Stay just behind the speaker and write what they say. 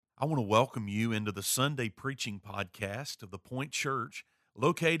I want to welcome you into the Sunday preaching podcast of the Point Church,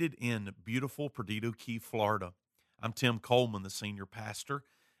 located in beautiful Perdido Key, Florida. I'm Tim Coleman, the senior pastor,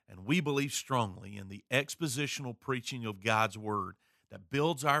 and we believe strongly in the expositional preaching of God's Word that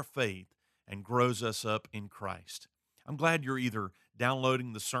builds our faith and grows us up in Christ. I'm glad you're either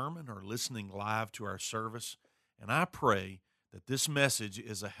downloading the sermon or listening live to our service, and I pray that this message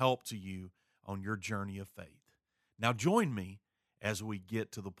is a help to you on your journey of faith. Now join me as we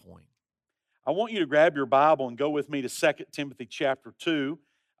get to the point. I want you to grab your Bible and go with me to 2 Timothy chapter 2.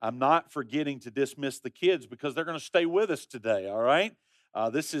 I'm not forgetting to dismiss the kids because they're going to stay with us today, all right?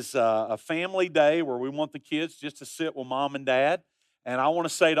 This is a family day where we want the kids just to sit with mom and dad. And I want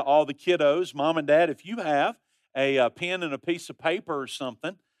to say to all the kiddos, mom and dad, if you have a pen and a piece of paper or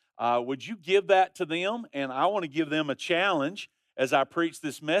something, would you give that to them? And I want to give them a challenge as I preach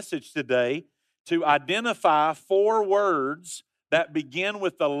this message today to identify 4 words that begin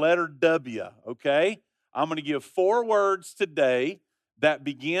with the letter W, okay? I'm going to give 4 words today that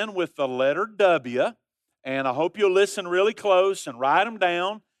begin with the letter W, and I hope you'll listen really close and write them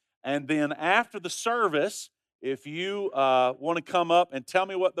down. And then after the service, if you want to come up and tell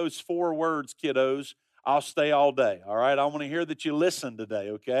me what those 4 words, kiddos, I'll stay all day, all right? I want to hear that you listen today,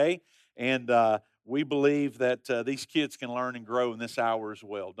 okay? And we believe that these kids can learn and grow in this hour as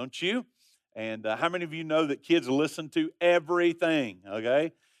well, don't you? And how many of you know that kids listen to everything,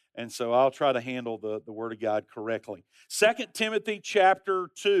 okay? And so I'll try to handle the Word of God correctly. 2 Timothy chapter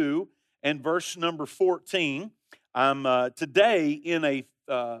 2 and verse number 14. I'm today in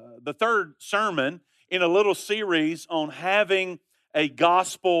the third sermon in a little series on having a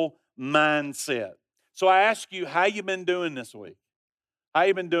gospel mindset. So I ask you, how you been doing this week? How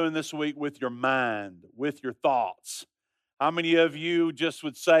you been doing this week with your mind, with your thoughts? How many of you just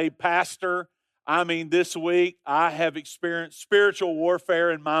would say, Pastor, this week I have experienced spiritual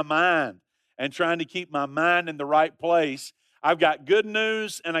warfare in my mind and trying to keep my mind in the right place. I've got good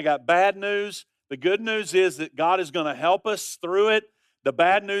news and I got bad news. The good news is that God is going to help us through it. The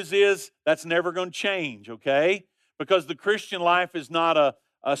bad news is that's never going to change, okay? Because the Christian life is not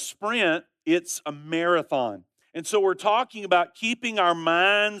a sprint, it's a marathon. And so we're talking about keeping our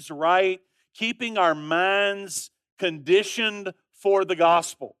minds right, keeping our minds conditioned for the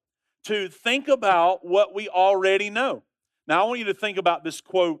gospel, to think about what we already know. Now, I want you to think about this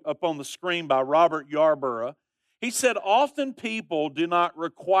quote up on the screen by Robert Yarborough. He said, often people do not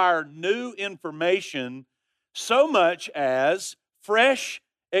require new information so much as fresh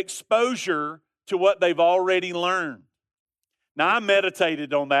exposure to what they've already learned. Now, I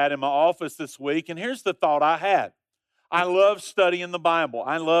meditated on that in my office this week, and here's the thought I had. I love studying the Bible.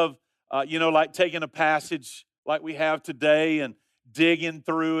 I love, like taking a passage like we have today and digging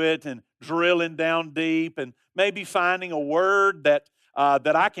through it and drilling down deep and maybe finding a word that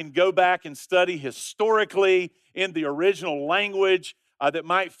I can go back and study historically in the original language that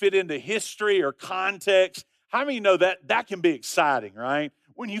might fit into history or context. How many know that can be exciting, right?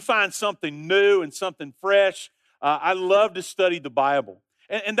 When you find something new and something fresh, I love to study the Bible.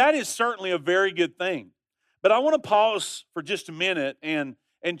 And that is certainly a very good thing. But I want to pause for just a minute and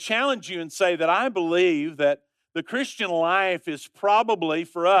challenge you and say that I believe that the Christian life is probably,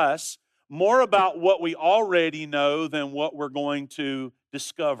 for us, more about what we already know than what we're going to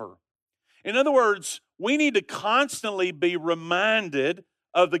discover. In other words, we need to constantly be reminded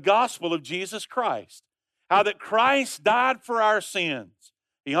of the gospel of Jesus Christ. How that Christ died for our sins.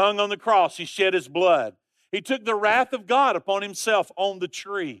 He hung on the cross. He shed His blood. He took the wrath of God upon Himself on the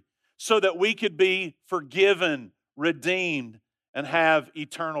tree so that we could be forgiven, redeemed, and have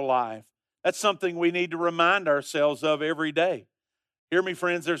eternal life. That's something we need to remind ourselves of every day. Hear me,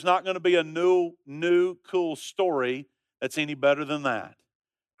 friends, there's not going to be a new, cool story that's any better than that.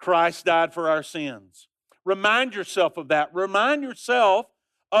 Christ died for our sins. Remind yourself of that. Remind yourself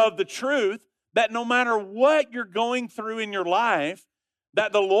of the truth that no matter what you're going through in your life,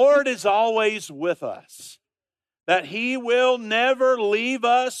 that the Lord is always with us. That He will never leave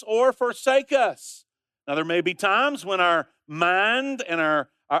us or forsake us. Now, there may be times when our mind and our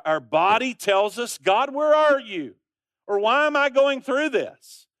body tells us, God, where are you? Or why am I going through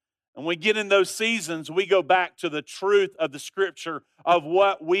this? And we get in those seasons, we go back to the truth of the Scripture of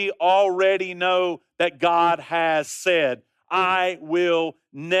what we already know that God has said. I will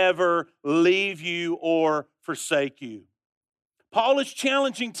never leave you or forsake you. Paul is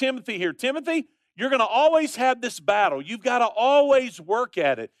challenging Timothy here. Timothy, you're going to always have this battle. You've got to always work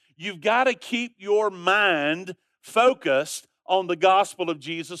at it. You've got to keep your mind focused on the gospel of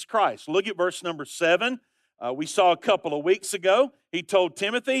Jesus Christ. Look at verse number 7. We saw a couple of weeks ago, he told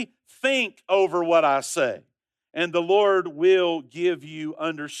Timothy, think over what I say. and the Lord will give you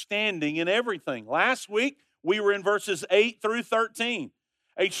understanding in everything. Last week, we were in verses 8 through 13.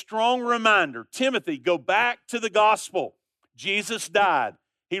 A strong reminder. Timothy, go back to the gospel. Jesus died.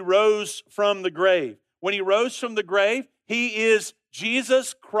 He rose from the grave. When he rose from the grave, he is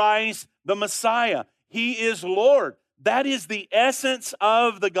Jesus Christ the Messiah. He is Lord. That is the essence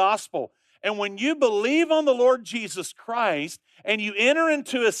of the gospel. And when you believe on the Lord Jesus Christ and you enter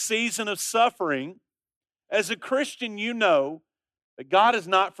into a season of suffering, as a Christian, you know that God has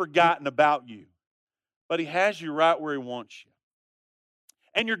not forgotten about you, but He has you right where He wants you.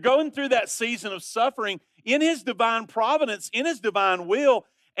 And you're going through that season of suffering in His divine providence, in His divine will,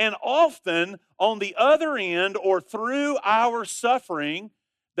 and often on the other end or through our suffering,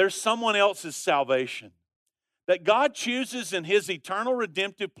 there's someone else's salvation. That God chooses in His eternal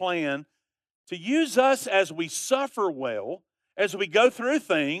redemptive plan to use us as we suffer well, as we go through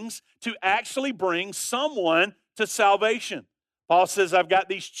things, to actually bring someone to salvation. Paul says, I've got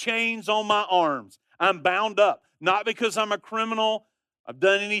these chains on my arms. I'm bound up, not because I'm a criminal, I've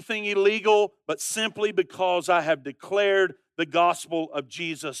done anything illegal, but simply because I have declared the gospel of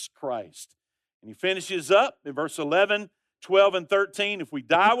Jesus Christ. And he finishes up in verse 11, 12, and 13. If we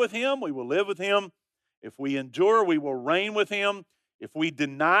die with Him, we will live with Him. If we endure, we will reign with Him. If we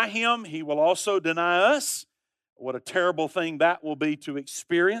deny Him, He will also deny us. What a terrible thing that will be to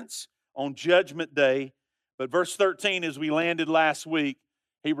experience on Judgment Day. But verse 13, as we landed last week,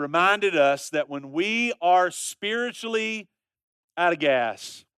 he reminded us that when we are spiritually out of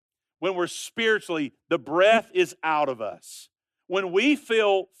gas, when we're spiritually, the breath is out of us, when we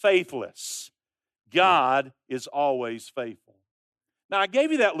feel faithless, God is always faithful. Now, I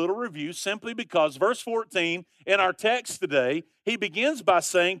gave you that little review simply because verse 14 in our text today, he begins by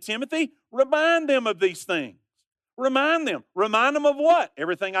saying, Timothy, remind them of these things. Remind them. Remind them of what?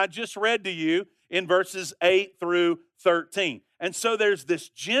 Everything I just read to you in verses 8 through 13. And so there's this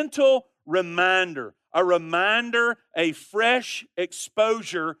gentle reminder, a fresh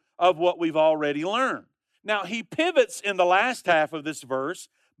exposure of what we've already learned. Now, he pivots in the last half of this verse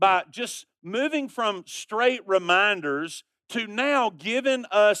by just moving from straight reminders to now giving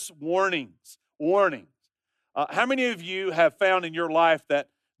us warnings. How many of you have found in your life that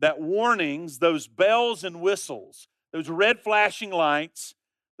warnings, those bells and whistles, those red flashing lights,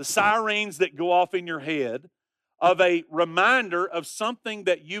 the sirens that go off in your head, of a reminder of something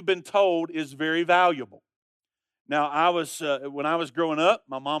that you've been told is very valuable? Now, when I was growing up,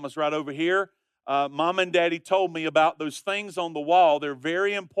 my mom was right over here. Mom and Daddy told me about those things on the wall. They're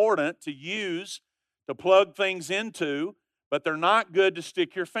very important to use, to plug things into, but they're not good to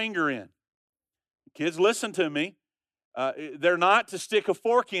stick your finger in. Kids, listen to me. They're not to stick a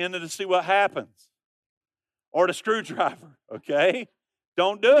fork in and to see what happens, or the screwdriver, okay?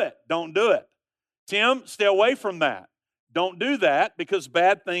 Don't do it. Don't do it. Tim, stay away from that. Don't do that because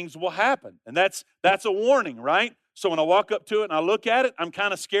bad things will happen. And that's a warning, right? So when I walk up to it and I look at it, I'm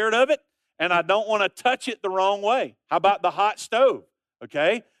kind of scared of it, and I don't want to touch it the wrong way. How about the hot stove,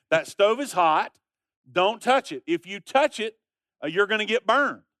 okay? That stove is hot. Don't touch it. If you touch it, you're going to get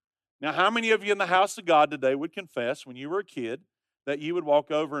burned. Now, how many of you in the house of God today would confess when you were a kid that you would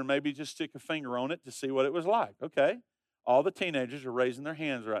walk over and maybe just stick a finger on it to see what it was like? Okay. All the teenagers are raising their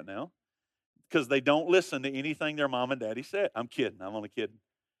hands right now because they don't listen to anything their mom and daddy said. I'm kidding. I'm only kidding.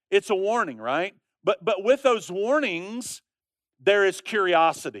 It's a warning, right? But with those warnings, there is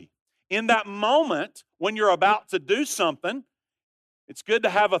curiosity. In that moment when you're about to do something, it's good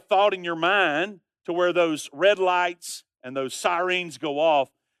to have a thought in your mind to where those red lights and those sirens go off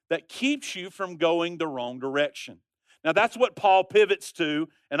that keeps you from going the wrong direction. Now, that's what Paul pivots to,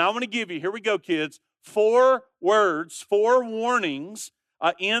 and I want to give you, here we go, kids, 4 words, 4 warnings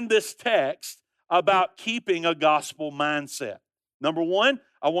in this text about keeping a gospel mindset. Number 1,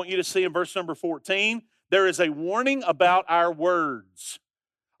 I want you to see in verse number 14, there is a warning about our words.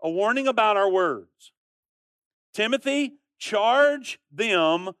 A warning about our words. Timothy, charge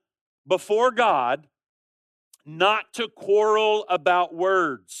them before God not to quarrel about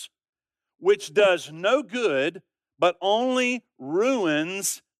words, which does no good, but only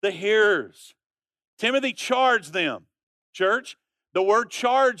ruins the hearers. Timothy, charge them. Church, the word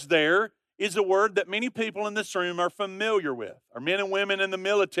charge there is a word that many people in this room are familiar with. Our men and women in the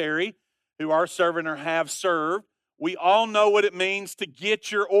military who are serving or have served, we all know what it means to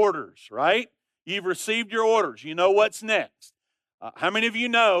get your orders, right? You've received your orders. You know what's next. How many of you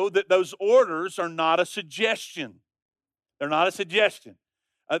know that those orders are not a suggestion? They're not a suggestion.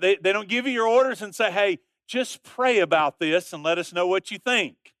 They don't give you your orders and say, hey, just pray about this and let us know what you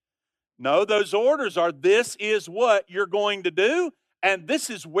think. No, those orders are, this is what you're going to do, and this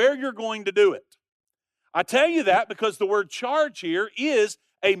is where you're going to do it. I tell you that because the word charge here is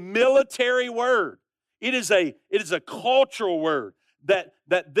a military word. It is a cultural word. That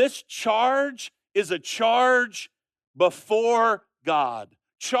this charge is a charge before God.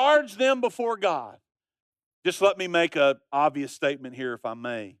 Charge them before God. Just let me make an obvious statement here, if I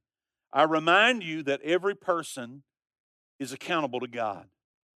may. I remind you that every person is accountable to God.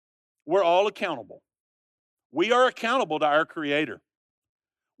 We're all accountable. We are accountable to our Creator.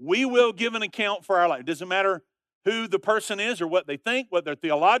 We will give an account for our life. It doesn't matter who the person is or what they think, what their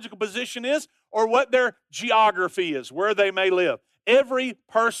theological position is, or what their geography is, where they may live. Every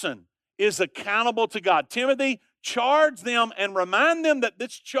person is accountable to God. Timothy, charge them and remind them that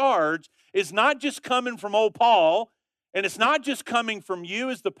this charge is not just coming from old Paul, and it's not just coming from you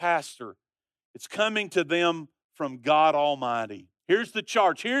as the pastor. It's coming to them from God Almighty. Here's the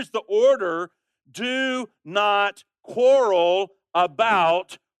charge. Here's the order. Do not quarrel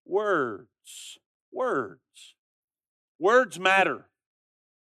about words. Words. Words matter.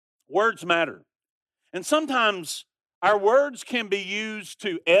 Words matter. And sometimes our words can be used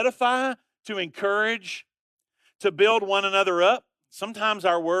to edify, to encourage, to build one another up. Sometimes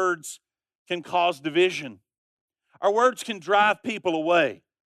our words can cause division. Our words can drive people away.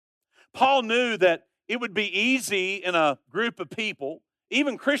 Paul knew that it would be easy in a group of people,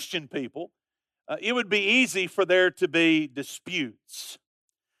 even Christian people, it would be easy for there to be disputes,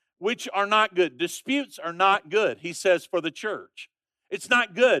 which are not good. Disputes are not good, he says, for the church. It's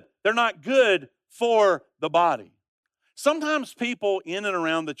not good. They're not good for the body. Sometimes people in and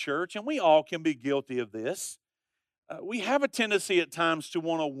around the church, and we all can be guilty of this, we have a tendency at times to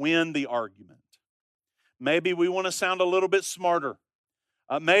want to win the argument. Maybe we want to sound a little bit smarter.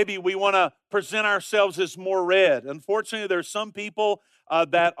 Maybe we want to present ourselves as more read. Unfortunately, there's some people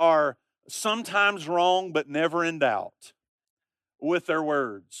that are sometimes wrong but never in doubt with their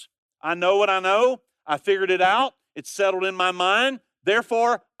words. I know what I know. I figured it out. It's settled in my mind.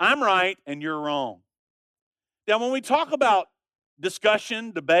 Therefore, I'm right and you're wrong. Now, when we talk about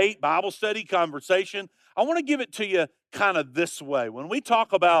discussion, debate, Bible study, conversation, I want to give it to you kind of this way. When we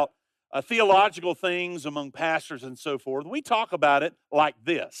talk about theological things among pastors and so forth, we talk about it like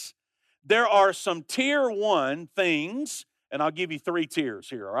this. There are some tier 1 things, and I'll give you 3 tiers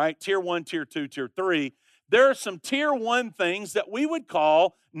here, all right? Tier 1, tier 2, tier 3. There are some tier 1 things that we would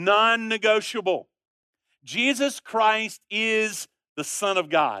call non-negotiable. Jesus Christ is the Son of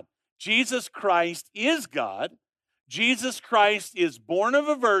God. Jesus Christ is God. Jesus Christ is born of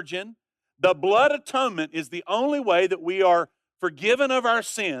a virgin. The blood atonement is the only way that we are forgiven of our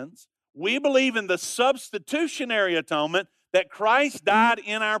sins. We believe in the substitutionary atonement, that Christ died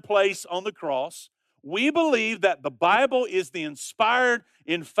in our place on the cross. We believe that the Bible is the inspired,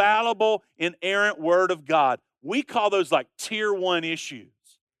 infallible, inerrant Word of God. We call those like tier 1 issues.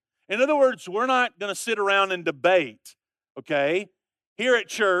 In other words, we're not going to sit around and debate, okay? Here at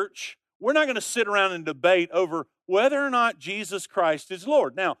church, we're not going to sit around and debate over whether or not Jesus Christ is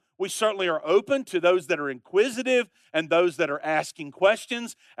Lord. Now, we certainly are open to those that are inquisitive and those that are asking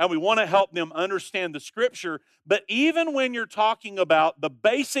questions, and we want to help them understand the Scripture. But even when you're talking about the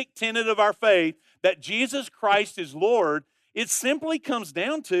basic tenet of our faith, that Jesus Christ is Lord, it simply comes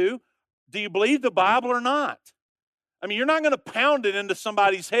down to, do you believe the Bible or not? I mean, you're not going to pound it into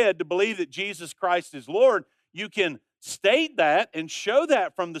somebody's head to believe that Jesus Christ is Lord. You can state that and show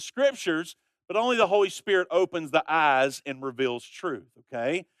that from the Scriptures, but only the Holy Spirit opens the eyes and reveals truth,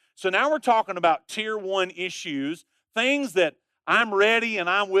 okay? So now we're talking about tier 1 issues, things that I'm ready and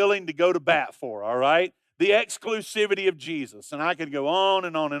I'm willing to go to bat for, all right? The exclusivity of Jesus, and I could go on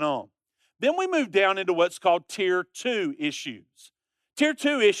and on and on. Then we move down into what's called tier 2 issues. Tier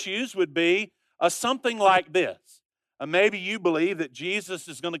 2 issues would be something like this. Maybe you believe that Jesus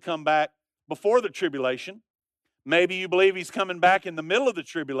is going to come back before the tribulation. Maybe you believe he's coming back in the middle of the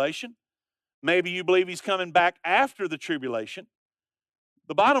tribulation. Maybe you believe he's coming back after the tribulation.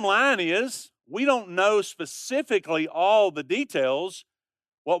 The bottom line is, we don't know specifically all the details.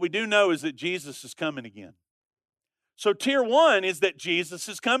 What we do know is that Jesus is coming again. So tier 1 is that Jesus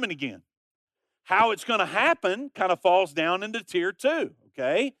is coming again. How it's going to happen kind of falls down into tier 2,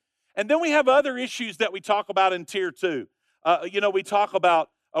 okay? And then we have other issues that we talk about in tier 2. We talk about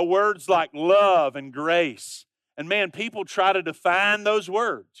words like love and grace. And man, people try to define those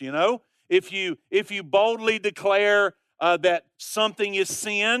words, you know. If you boldly declare that something is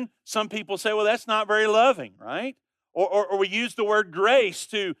sin, some people say, well, that's not very loving, right? Or we use the word grace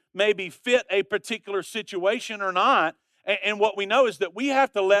to maybe fit a particular situation or not. And what we know is that we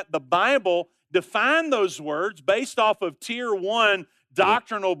have to let the Bible define those words based off of tier 1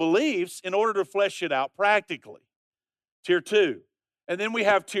 doctrinal beliefs in order to flesh it out practically. Tier 2. And then we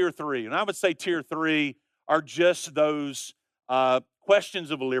have tier three. And I would say tier three are just those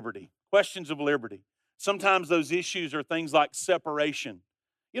questions of liberty. Questions of liberty. Sometimes those issues are things like separation.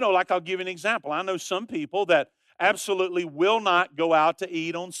 Like I'll give you an example. I know some people that absolutely will not go out to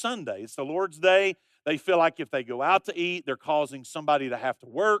eat on Sunday. It's the Lord's Day. They feel like if they go out to eat, they're causing somebody to have to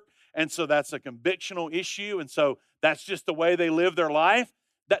work. And so that's a convictional issue. And so that's just the way they live their life.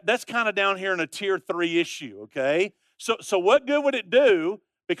 That's kind of down here in a tier three issue, okay? So what good would it do?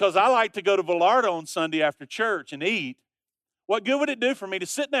 Because I like to go to Velardo on Sunday after church and eat. What good would it do for me to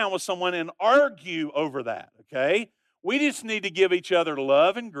sit down with someone and argue over that, okay? We just need to give each other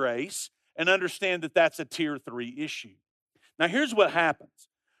love and grace and understand that that's a tier three issue. Now, here's what happens.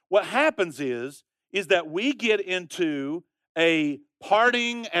 What happens is that we get into a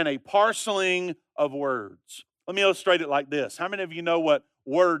parting and a parceling of words. Let me illustrate it like this. How many of you know what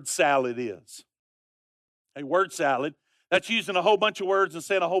word salad is? A word salad, that's using a whole bunch of words and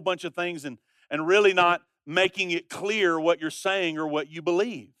saying a whole bunch of things and really not making it clear what you're saying or what you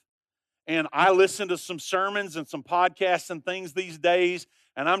believe. And I listen to some sermons and some podcasts and things these days,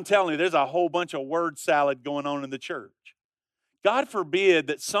 and I'm telling you, there's a whole bunch of word salad going on in the church. God forbid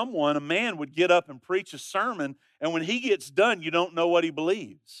that a man would get up and preach a sermon, and when he gets done, you don't know what he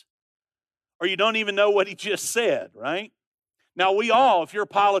believes. Or you don't even know what he just said, right? Now, we all, if you're a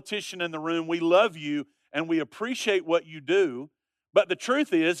politician in the room, we love you and we appreciate what you do. But the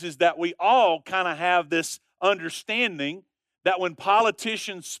truth is that we all kind of have this understanding that when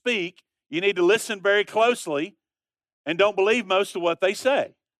politicians speak, you need to listen very closely and don't believe most of what they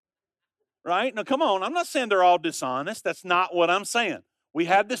say. Right? Now, come on. I'm not saying they're all dishonest. That's not what I'm saying. We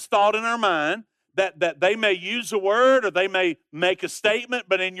have this thought in our mind that they may use a word or they may make a statement,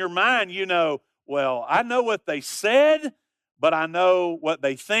 but in your mind, well, I know what they said, but I know what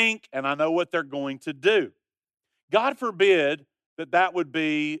they think and I know what they're going to do. God forbid that would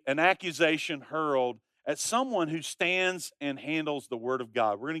be an accusation hurled at someone who stands and handles the Word of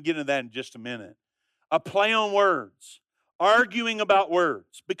God. We're going to get into that in just a minute. A play on words, arguing about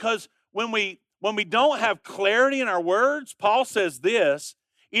words. Because when we don't have clarity in our words, Paul says this,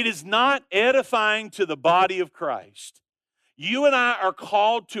 it is not edifying to the body of Christ. You and I are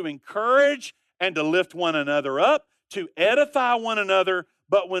called to encourage and to lift one another up, to edify one another.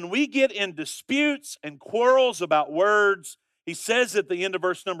 But when we get in disputes and quarrels about words, he says at the end of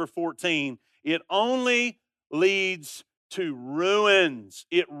verse number 14, it only leads to ruins.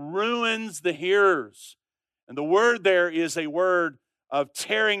 It ruins the hearers. And the word there is a word of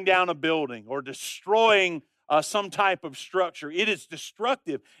tearing down a building or destroying some type of structure. It is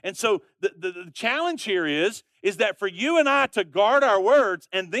destructive. And so the challenge here is that for you and I to guard our words,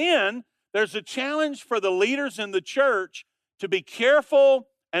 and then there's a challenge for the leaders in the church to be careful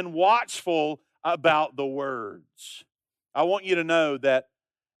and watchful about the words. I want you to know that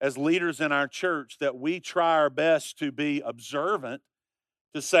as leaders in our church, that we try our best to be observant,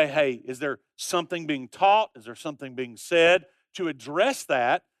 to say, hey, is there something being taught? Is there something being said? To address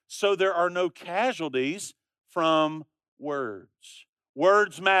that so there are no casualties from words.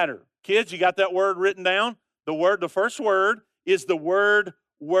 Words matter. Kids, you got that word written down? The first word is the word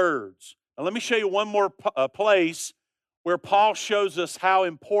words. Now let me show you one more place where Paul shows us how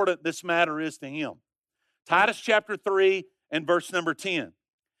important this matter is to him. Titus chapter 3 and verse number 10.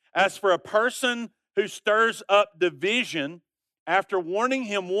 As for a person who stirs up division, after warning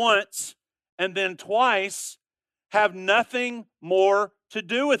him once and then twice, have nothing more to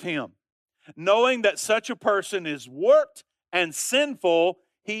do with him. Knowing that such a person is warped and sinful,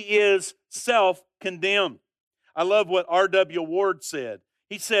 he is self-condemned. I love what R.W. Ward said.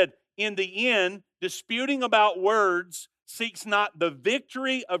 He said, in the end, disputing about words seeks not the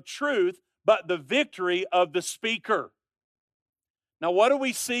victory of truth, but the victory of the speaker. Now, what do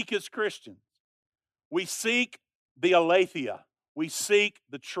we seek as Christians? We seek the aletheia. We seek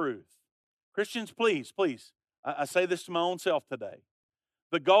the truth. Christians, please, I say this to my own self today.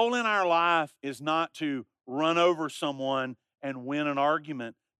 The goal in our life is not to run over someone and win an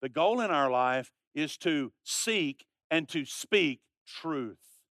argument. The goal in our life is to seek and to speak truth.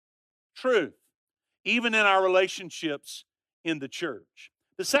 Truth. Even in our relationships in the church.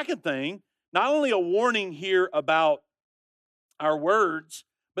 The second thing, not only a warning here about our words,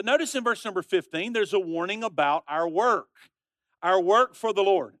 but notice in verse number 15, there's a warning about our work for the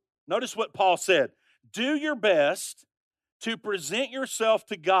Lord. Notice what Paul said. Do your best to present yourself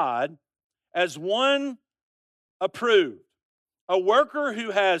to God as one approved, a worker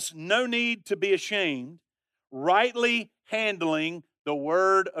who has no need to be ashamed, rightly handling the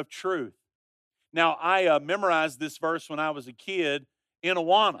word of truth. Now, I memorized this verse when I was a kid in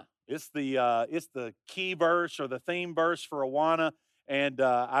Awana. It's the key verse or the theme verse for Awana. And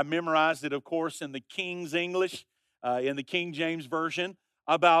I memorized it, of course, in the King's English, in the King James Version,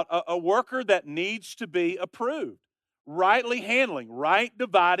 about a worker that needs to be approved, rightly handling, right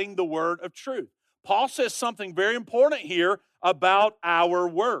dividing the word of truth. Paul says something very important here about our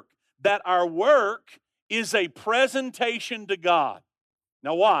work, that our work is a presentation to God.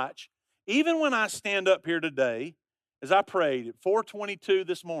 Now watch, even when I stand up here today, as I prayed at 4:22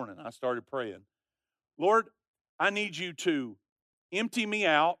 this morning, I started praying, Lord, I need you to empty me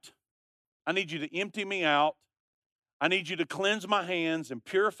out. I need you to empty me out. I need you to cleanse my hands and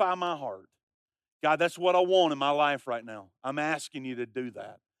purify my heart. God, that's what I want in my life right now. I'm asking you to do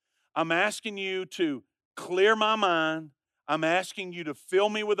that. I'm asking you to clear my mind. I'm asking you to fill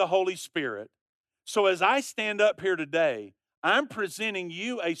me with the Holy Spirit. So as I stand up here today, I'm presenting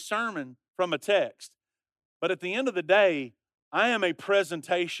you a sermon from a text. But at the end of the day, I am a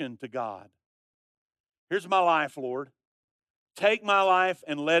presentation to God. Here's my life, Lord. Take my life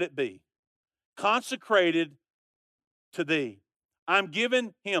and let it be consecrated to thee. I'm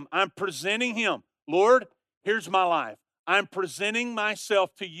giving him, I'm presenting him. Lord, here's my life. I'm presenting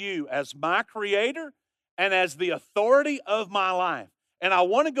myself to you as my creator and as the authority of my life. And I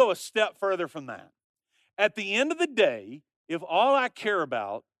want to go a step further from that. At the end of the day, if all I care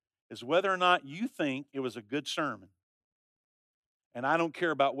about is whether or not you think it was a good sermon, and I don't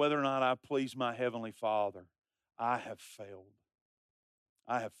care about whether or not I please my Heavenly Father, I have failed.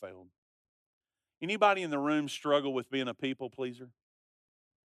 I have failed. Anybody in the room struggle with being a people pleaser?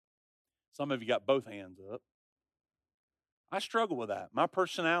 Some of you got both hands up. I struggle with that. My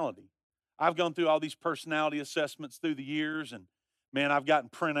personality. I've gone through all these personality assessments through the years, and man, I've gotten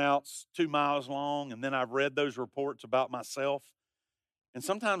printouts 2 miles long, and then I've read those reports about myself. And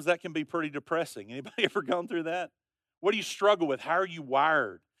sometimes that can be pretty depressing. Anybody ever gone through that? What do you struggle with? How are you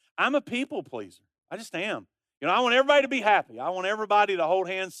wired? I'm a people pleaser. I just am. You know, I want everybody to be happy. I want everybody to hold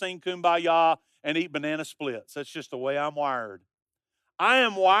hands, sing kumbaya, and eat banana splits. That's just the way I'm wired. I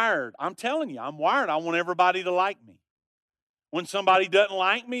am wired. I'm telling you, I'm wired. I want everybody to like me. When somebody doesn't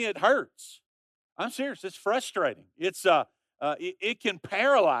like me, it hurts. I'm serious. It's frustrating. It can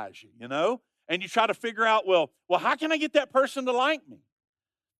paralyze you, you know? And you try to figure out, well, how can I get that person to like me?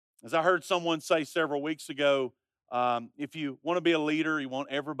 As I heard someone say several weeks ago, if you want to be a leader, you want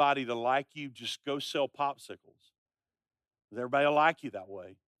everybody to like you, just go sell popsicles. Everybody will like you that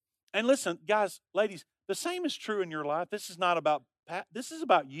way. And listen, guys, ladies, the same is true in your life. This is not about this is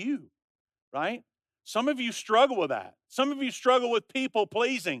about you, right? Some of you struggle with that. Some of you struggle with people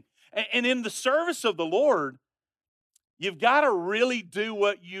pleasing. And in the service of the Lord, you've got to really do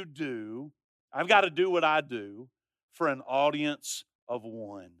what you do. I've got to do what I do for an audience of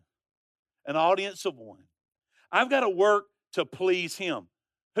one. An audience of one. I've got to work to please him.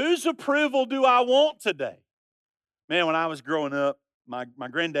 Whose approval do I want today? Man, when I was growing up, my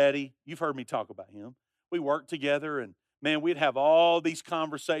granddaddy, you've heard me talk about him. We worked together, and man, we'd have all these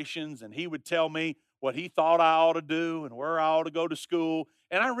conversations, and he would tell me what he thought I ought to do and where I ought to go to school.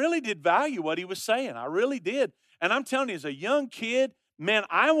 And I really did value what he was saying. I really did. And I'm telling you, as a young kid, man,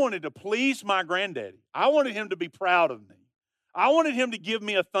 I wanted to please my granddaddy. I wanted him to be proud of me. I wanted him to give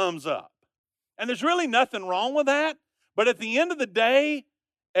me a thumbs up. And there's really nothing wrong with that. But at the end of the day,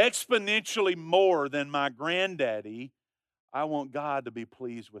 exponentially more than my granddaddy, I want God to be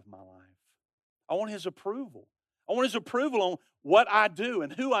pleased with my life. I want his approval. I want his approval on what I do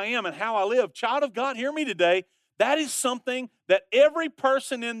and who I am and how I live. Child of God, hear me today. That is something that every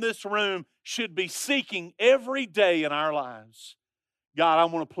person in this room should be seeking every day in our lives. God, I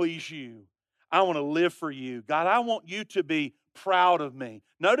want to please you. I want to live for you. God, I want you to be proud of me.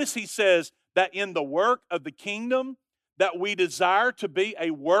 Notice he says that in the work of the kingdom, that we desire to be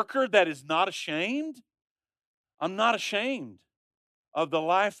a worker that is not ashamed. I'm not ashamed of the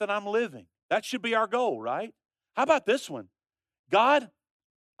life that I'm living. That should be our goal, right? How about this one? God,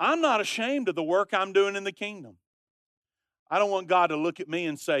 I'm not ashamed of the work I'm doing in the kingdom. I don't want God to look at me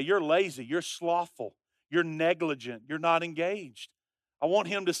and say, you're lazy, you're slothful, you're negligent, you're not engaged. I want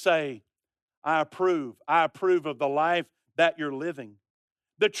him to say, I approve of the life that you're living.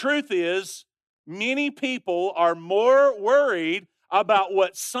 The truth is, many people are more worried about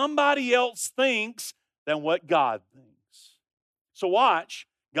what somebody else thinks than what God thinks. So watch,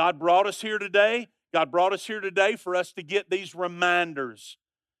 God brought us here today. God brought us here today for us to get these reminders.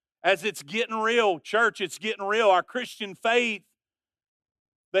 As it's getting real, church, it's getting real. Our Christian faith,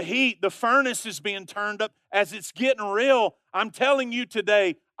 the heat, the furnace is being turned up. As it's getting real, I'm telling you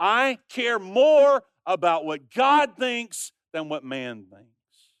today, I care more about what God thinks than what man thinks.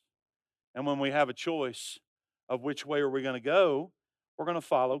 And when we have a choice of which way are we going to go, we're going to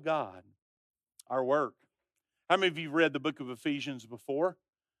follow God. Our work. How many of you read the book of Ephesians before?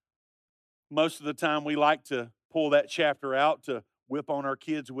 Most of the time we like to pull that chapter out to whip on our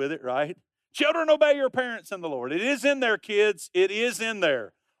kids with it, right? Children, obey your parents in the Lord. It is in there, kids. It is in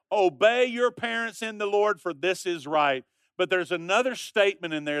there. Obey your parents in the Lord, for this is right. But there's another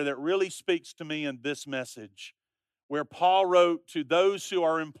statement in there that really speaks to me in this message, where Paul wrote to those who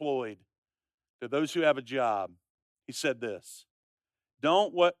are employed, to those who have a job. He said this: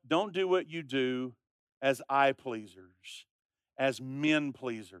 don't do what you do as eye pleasers, as men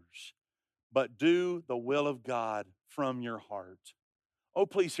pleasers, but do the will of God from your heart. Oh,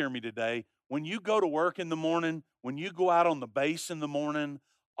 please hear me today. When you go to work in the morning, when you go out on the base in the morning,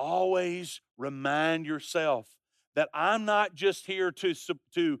 always remind yourself that I'm not just here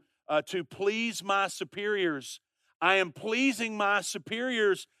to please my superiors. I am pleasing my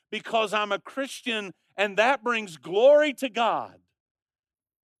superiors because I'm a Christian, and that brings glory to God.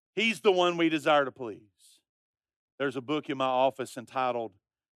 He's the one we desire to please. There's a book in my office entitled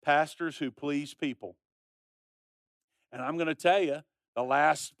Pastors Who Please People. And I'm going to tell you, the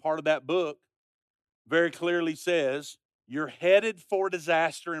last part of that book very clearly says you're headed for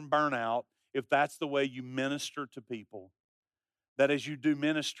disaster and burnout if that's the way you minister to people. That as you do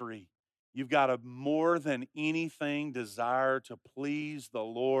ministry, you've got to more than anything desire to please the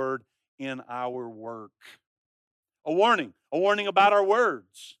Lord in our work. A warning about our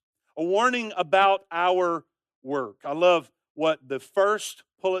words, a warning about our work. I love what the first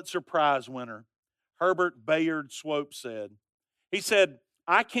Pulitzer Prize winner, Herbert Bayard Swope, said. He said,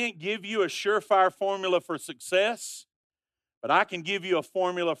 I can't give you a surefire formula for success, but I can give you a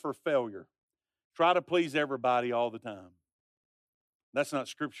formula for failure. Try to please everybody all the time. That's not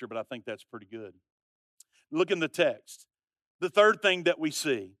scripture, but I think that's pretty good. Look in the text. The third thing that we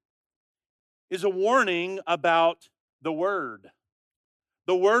see is a warning about the Word.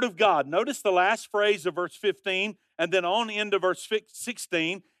 The Word of God. Notice the last phrase of verse 15, and then on into verse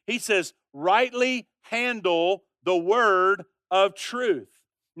 16, he says, rightly handle the word of truth.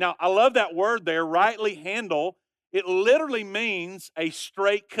 Now, I love that word there, rightly handle. It literally means a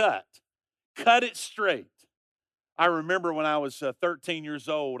straight cut. Cut it straight. I remember when I was 13 years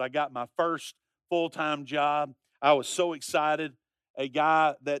old, I got my first full-time job. I was so excited. A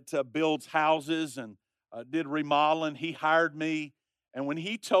guy that builds houses and did remodeling, he hired me. And when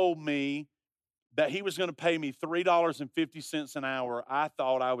he told me that he was going to pay me $3.50 an hour, I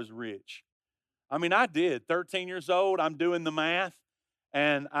thought I was rich. I mean, I did. 13 years old, I'm doing the math.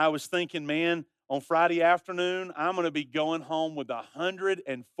 And I was thinking, man, on Friday afternoon, I'm going to be going home with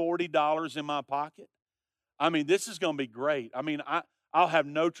 $140 in my pocket. I mean, this is going to be great. I mean, I'll have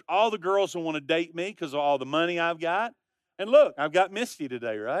all the girls will want to date me because of all the money I've got. And look, I've got Misty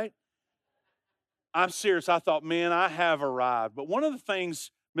today, right? I'm serious. I thought, man, I have arrived. But one of the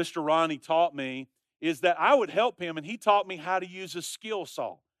things Mr. Ronnie taught me is that I would help him, and he taught me how to use a skill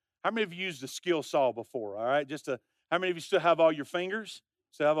saw. How many of you used a skill saw before, all right? How many of you still have all your fingers?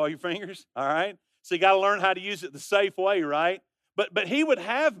 Still have all your fingers, all right? So you got to learn how to use it the safe way, right? But he would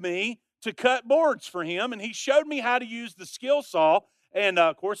have me to cut boards for him, and he showed me how to use the skill saw and,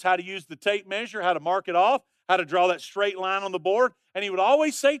 of course, how to use the tape measure, how to mark it off, how to draw that straight line on the board. And he would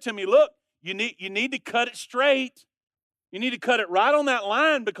always say to me, look, you need to cut it straight. You need to cut it right on that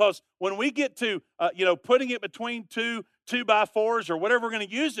line, because when we get to, putting it between two 2x4s or whatever we're going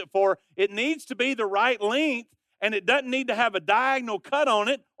to use it for, it needs to be the right length, and it doesn't need to have a diagonal cut on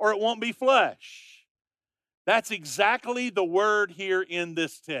it or it won't be flush. That's exactly the word here in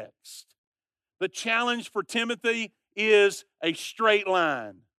this text. The challenge for Timothy is a straight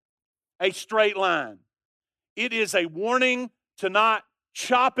line. A straight line. It is a warning to not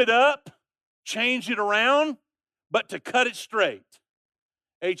chop it up, change it around, but to cut it straight.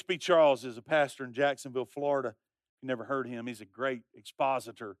 H.B. Charles is a pastor in Jacksonville, Florida. If you never heard him, he's a great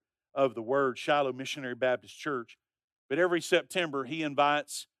expositor of the word, Shiloh Missionary Baptist Church. But every September, he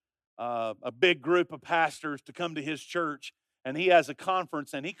invites a big group of pastors to come to his church, and he has a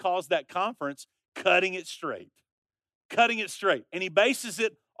conference, and he calls that conference Cutting It Straight. Cutting it straight. And he bases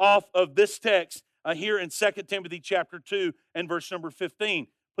it off of this text here in 2 Timothy chapter 2 and verse number 15.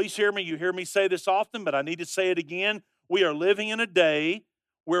 Please hear me. You hear me say this often, but I need to say it again. We are living in a day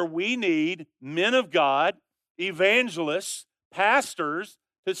where we need men of God, evangelists, pastors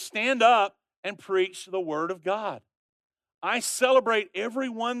to stand up and preach the Word of God. I celebrate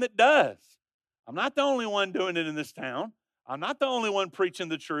everyone that does. I'm not the only one doing it in this town. I'm not the only one preaching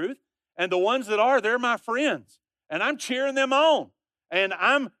the truth. And the ones that are, they're my friends. And I'm cheering them on. And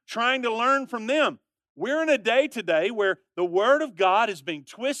I'm trying to learn from them. We're in a day today where the Word of God is being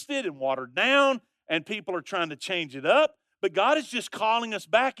twisted and watered down, and people are trying to change it up. But God is just calling us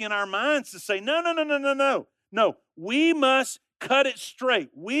back in our minds to say, no. No, we must cut it straight.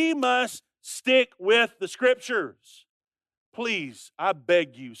 We must stick with the Scriptures. Please, I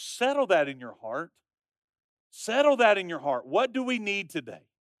beg you, settle that in your heart. Settle that in your heart. What do we need today?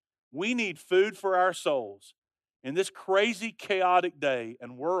 We need food for our souls. In this crazy, chaotic day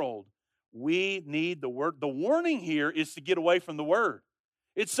and world, we need the Word. The warning here is to get away from the Word.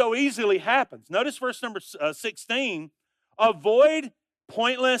 It so easily happens. Notice verse number 16. Avoid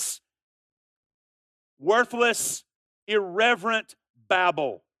pointless, worthless, irreverent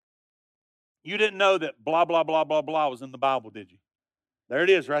babble. You didn't know that blah, blah, blah, blah, blah was in the Bible, did you? There it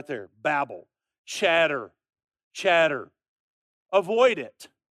is right there. Babble. Chatter. Chatter. Avoid it.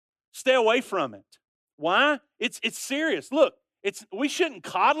 Stay away from it. Why? It's serious. Look, we shouldn't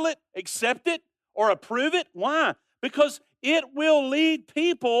coddle it, accept it, or approve it. Why? Because it will lead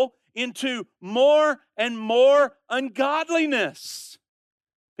people into more and more ungodliness.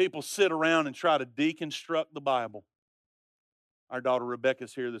 People sit around and try to deconstruct the Bible. Our daughter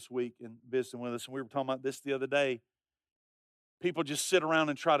Rebecca's here this week and visiting with us, and we were talking about this the other day. People just sit around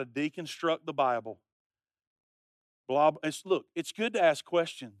and try to deconstruct the Bible. Look, it's good to ask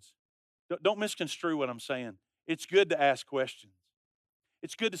questions. Don't misconstrue what I'm saying. It's good to ask questions.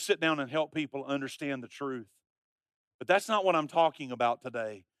 It's good to sit down and help people understand the truth. But that's not what I'm talking about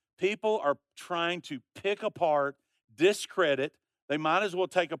today. People are trying to pick apart, discredit. They might as well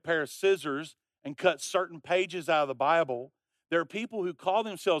take a pair of scissors and cut certain pages out of the Bible. There are people who call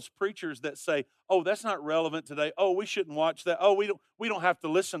themselves preachers that say, oh, that's not relevant today. Oh, we shouldn't watch that. Oh, we don't have to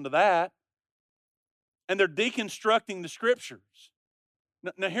listen to that. And they're deconstructing the Scriptures.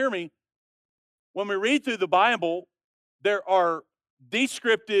 Now hear me. When we read through the Bible, there are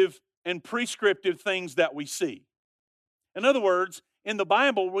descriptive and prescriptive things that we see. In other words, in the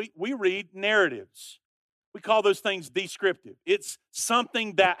Bible, we read narratives. We call those things descriptive. It's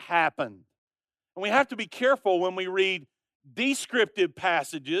something that happened. And we have to be careful when we read descriptive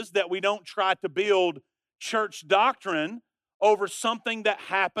passages that we don't try to build church doctrine over something that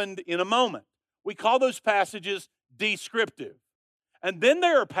happened in a moment. We call those passages descriptive. And then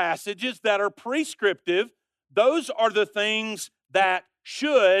there are passages that are prescriptive. Those are the things that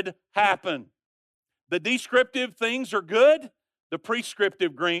should happen. The descriptive things are good. The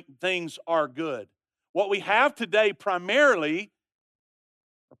prescriptive things are good. What we have today primarily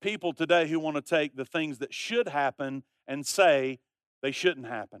are people today who want to take the things that should happen and say they shouldn't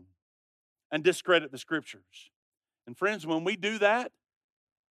happen and discredit the Scriptures. And friends, when we do that,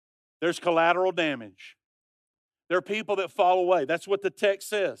 there's collateral damage. There are people that fall away. That's what the text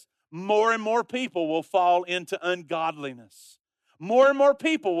says. More and more people will fall into ungodliness. More and more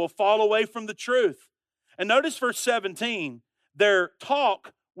people will fall away from the truth. And notice verse 17, their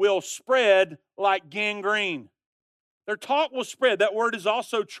talk will spread like gangrene. Their talk will spread. That word is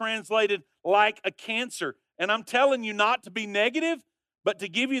also translated like a cancer. And I'm telling you not to be negative, but to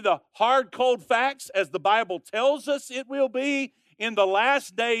give you the hard, cold facts as the Bible tells us it will be. In the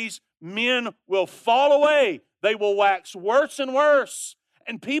last days, men will fall away. They will wax worse and worse.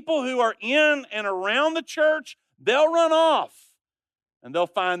 And people who are in and around the church, they'll run off. And they'll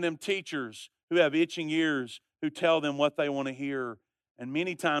find them teachers who have itching ears, who tell them what they want to hear. And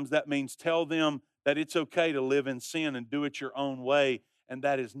many times that means tell them that it's okay to live in sin and do it your own way. And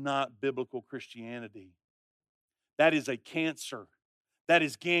that is not biblical Christianity. That is a cancer. That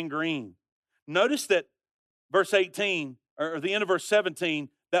is gangrene. Notice that verse 18, or the end of verse 17,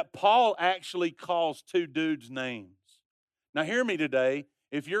 that Paul actually calls two dudes' names. Now hear me today.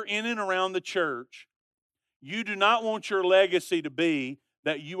 If you're in and around the church, you do not want your legacy to be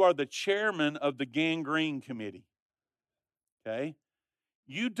that you are the chairman of the gangrene committee. Okay?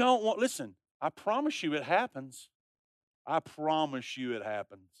 You don't want, listen, I promise you it happens. I promise you it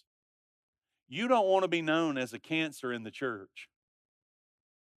happens. You don't want to be known as a cancer in the church.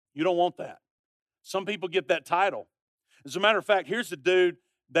 You don't want that. Some people get that title. As a matter of fact, here's the dude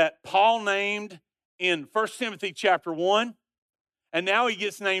that Paul named in 1 Timothy chapter 1, and now he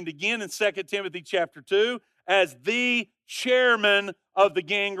gets named again in 2 Timothy chapter 2 as the chairman of the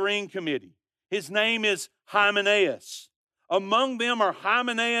gangrene committee. His name is Hymenaeus. Among them are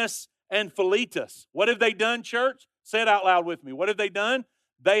Hymenaeus and Philetus. What have they done, church? Say it out loud with me. What have they done?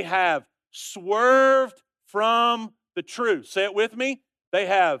 They have swerved from the truth. Say it with me. They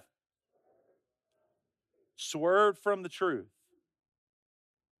have swerved from the truth.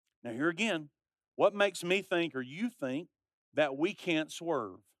 Now here again, what makes me think or you think that we can't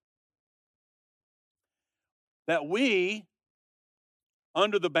swerve? That we,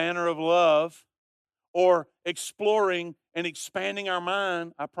 under the banner of love or exploring and expanding our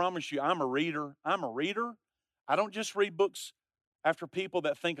mind, I promise you, I'm a reader. I don't just read books after people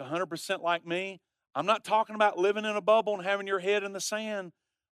that think 100% like me. I'm not talking about living in a bubble and having your head in the sand.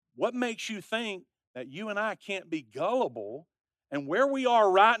 What makes you think that you and I can't be gullible and where we are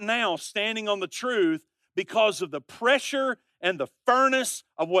right now standing on the truth because of the pressure and the furnace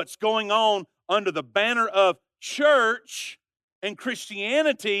of what's going on under the banner of church and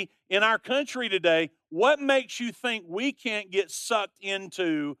Christianity in our country today? What makes you think we can't get sucked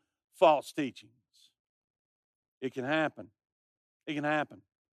into false teachings? It can happen. It can happen.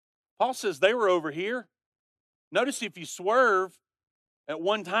 Paul says they were over here. Notice if you swerve, at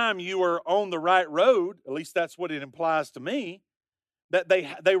one time you were on the right road, at least that's what it implies to me, that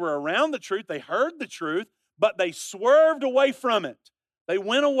they were around the truth, they heard the truth, but they swerved away from it. They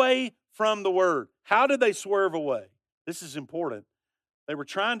went away from the word. How did they swerve away? This is important. They were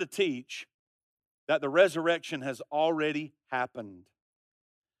trying to teach that the resurrection has already happened.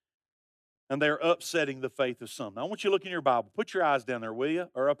 And they're upsetting the faith of some. Now, I want you to look in your Bible. Put your eyes down there, will you?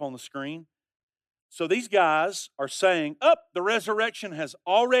 Or up on the screen. So these guys are saying, the resurrection has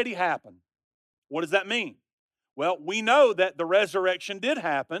already happened. What does that mean? Well, we know that the resurrection did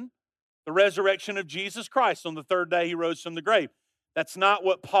happen. The resurrection of Jesus Christ. On the third day, he rose from the grave. That's not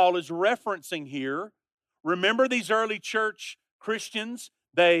what Paul is referencing here. Remember these early church Christians?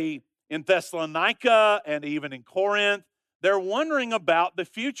 They, in Thessalonica and even in Corinth, they're wondering about the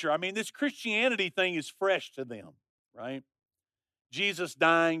future. I mean, this Christianity thing is fresh to them, right? Jesus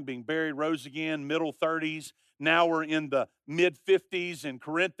dying, being buried, rose again, middle 30s. Now we're in the mid 50s in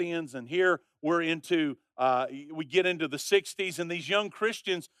Corinthians, and here we're into, we get into the 60s, and these young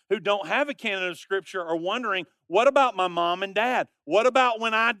Christians who don't have a canon of Scripture are wondering, what about my mom and dad? What about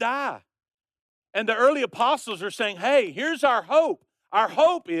when I die? And the early apostles are saying, hey, here's our hope. Our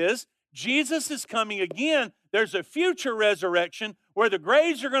hope is Jesus is coming again. There's a future resurrection where the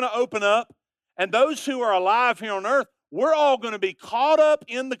graves are going to open up, and those who are alive here on earth, we're all going to be caught up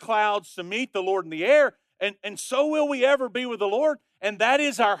in the clouds to meet the Lord in the air, and so will we ever be with the Lord, and that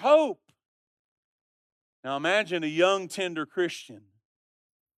is our hope. Now imagine a young, tender Christian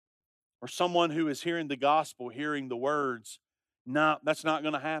or someone who is hearing the gospel, hearing the words, no, that's not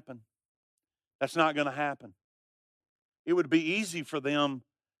going to happen. That's not going to happen. It would be easy for them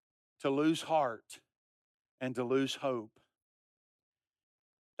to lose heart and to lose hope.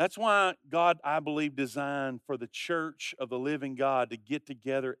 That's why God, I believe, designed for the church of the living God to get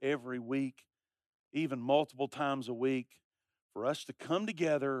together every week, even multiple times a week, for us to come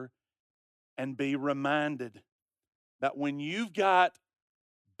together and be reminded that when you've got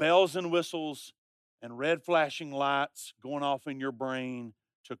bells and whistles and red flashing lights going off in your brain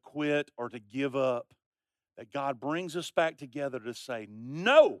to quit or to give up, that God brings us back together to say,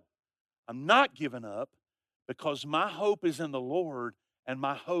 no, I'm not giving up because my hope is in the Lord and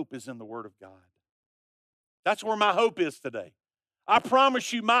my hope is in the Word of God. That's where my hope is today. I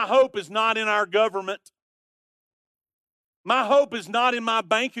promise you, my hope is not in our government. My hope is not in my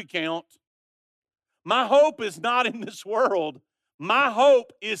bank account. My hope is not in this world. My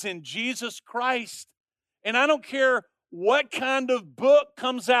hope is in Jesus Christ. And I don't care what kind of book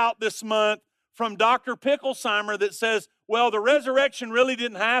comes out this month from Dr. Picklesheimer that says, well, the resurrection really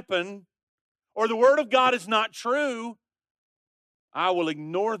didn't happen, or the Word of God is not true. I will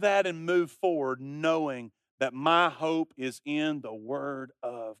ignore that and move forward knowing that my hope is in the Word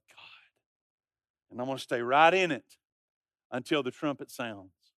of God. And I'm going to stay right in it until the trumpet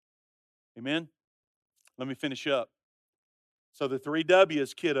sounds. Amen? Let me finish up. So the 3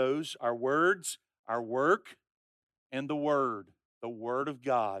 W's, kiddos, our words, our work, and the Word of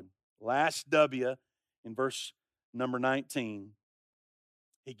God. Last W in verse number 19.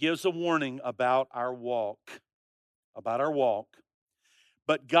 He gives a warning about our walk.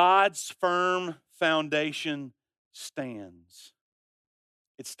 But God's firm foundation stands.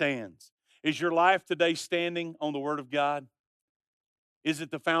 It stands. Is your life today standing on the Word of God? Is it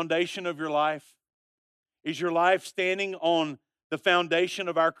the foundation of your life? Is your life standing on the foundation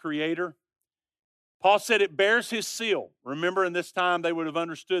of our Creator? Paul said it bears His seal. Remember, in this time, they would have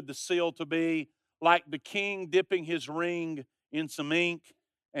understood the seal to be like the king dipping his ring in some ink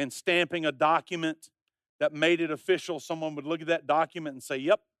and stamping a document that made it official. Someone would look at that document and say,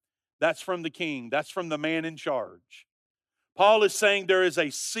 yep, that's from the king. That's from the man in charge. Paul is saying there is a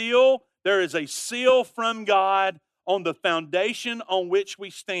seal from God on the foundation on which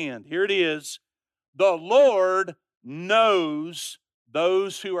we stand. Here it is. The Lord knows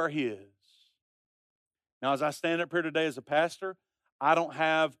those who are His. Now, as I stand up here today as a pastor, I don't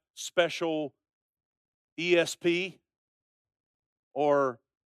have special ESP or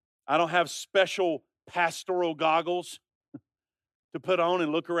I don't have special pastoral goggles to put on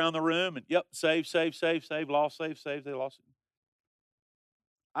and look around the room and, yep, save, lost, save, they lost.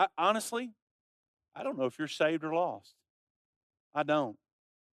 Honestly, I don't know if you're saved or lost. I don't.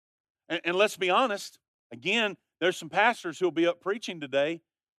 And let's be honest, again, there's some pastors who'll be up preaching today.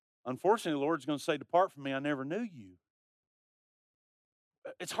 Unfortunately, the Lord's going to say, "Depart from me, I never knew you."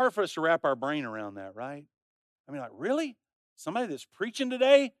 It's hard for us to wrap our brain around that, right? I mean, like, really? Somebody that's preaching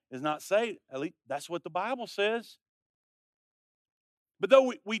today is not saved? At least that's what the Bible says. But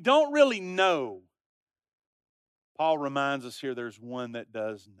though we don't really know, Paul reminds us here there's one that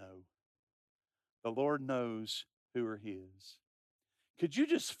does know. The Lord knows who are his. Could you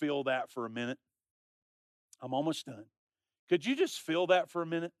just feel that for a minute? I'm almost done. Could you just feel that for a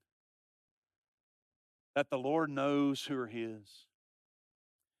minute? That the Lord knows who are his.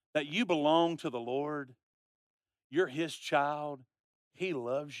 That you belong to the Lord. You're his child. He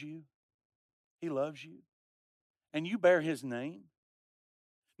loves you. He loves you. And you bear his name.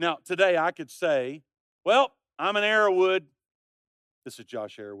 Now, today I could say, well, I'm an Arrowwood. This is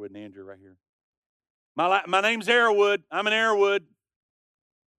Josh Arrowwood and Andrew right here. My name's Arrowwood. I'm an Arrowwood.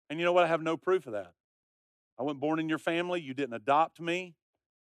 And you know what? I have no proof of that. I wasn't born in your family. You didn't adopt me.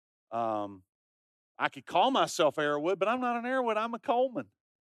 I could call myself Arrowwood, but I'm not an Arrowwood. I'm a Coleman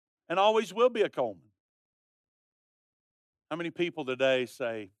and always will be a Coleman. How many people today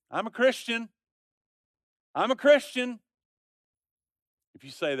say, I'm a Christian? I'm a Christian. If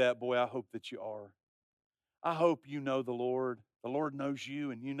you say that, boy, I hope that you are. I hope you know the Lord. The Lord knows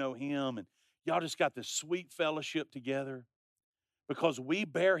you and you know him. And y'all just got this sweet fellowship together because we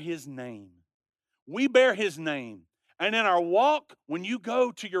bear his name. We bear his name. And in our walk, when you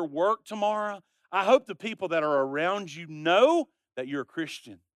go to your work tomorrow, I hope the people that are around you know that you're a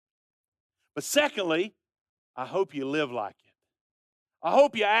Christian. But secondly, I hope you live like it. I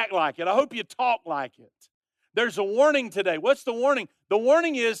hope you act like it. I hope you talk like it. There's a warning today. What's the warning? The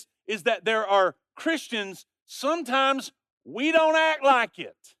warning is that there are Christians, sometimes we don't act like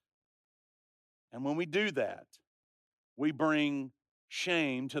it. And when we do that, we bring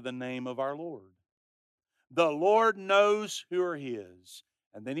shame to the name of our Lord. The Lord knows who are his.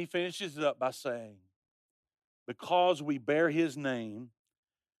 And then he finishes it up by saying, because we bear his name,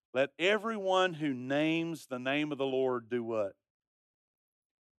 let everyone who names the name of the Lord do what?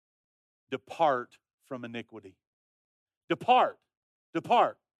 Depart from iniquity. Depart.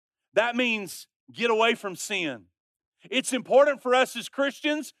 Depart. That means get away from sin. It's important for us as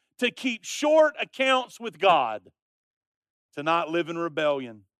Christians to keep short accounts with God, to not live in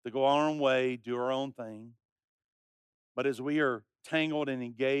rebellion, to go our own way, do our own thing. But as we are tangled and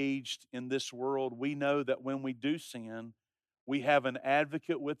engaged in this world, we know that when we do sin, we have an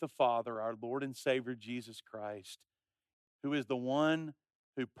advocate with the Father, our Lord and Savior Jesus Christ, who is the one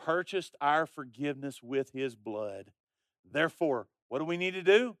who purchased our forgiveness with his blood. Therefore, what do we need to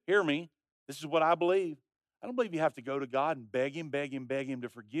do? Hear me. This is what I believe. I don't believe you have to go to God and beg him to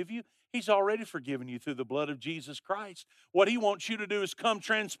forgive you. He's already forgiven you through the blood of Jesus Christ. What he wants you to do is come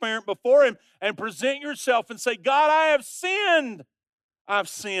transparent before him and present yourself and say, God, I have sinned. I've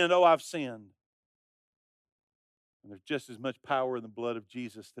sinned. Oh, I've sinned. And there's just as much power in the blood of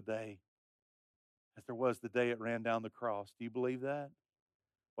Jesus today as there was the day it ran down the cross. Do you believe that?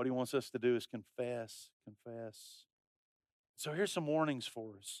 What he wants us to do is confess, confess. So here's some warnings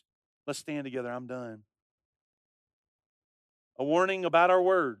for us. Let's stand together. I'm done. A warning about our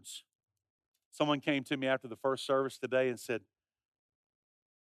words. Someone came to me after the first service today and said,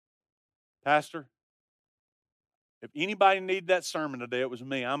 Pastor, if anybody needed that sermon today, it was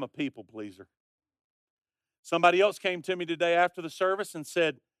me. I'm a people pleaser. Somebody else came to me today after the service and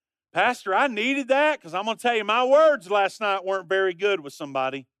said, Pastor, I needed that because I'm going to tell you, my words last night weren't very good with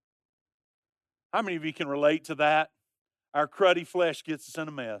somebody. How many of you can relate to that? Our cruddy flesh gets us in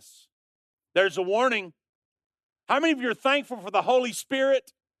a mess. There's a warning. How many of you are thankful for the Holy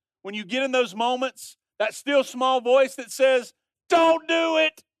Spirit when you get in those moments? That still small voice that says, don't do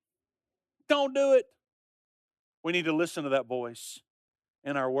it. Don't do it. We need to listen to that voice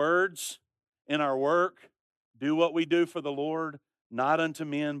in our words, in our work. Do what we do for the Lord, not unto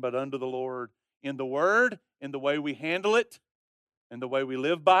men, but unto the Lord. In the word, in the way we handle it, in the way we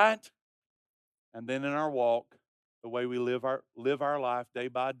live by it, and then in our walk, the way we live our life day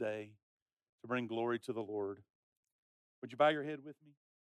by day to bring glory to the Lord. Would you bow your head with me?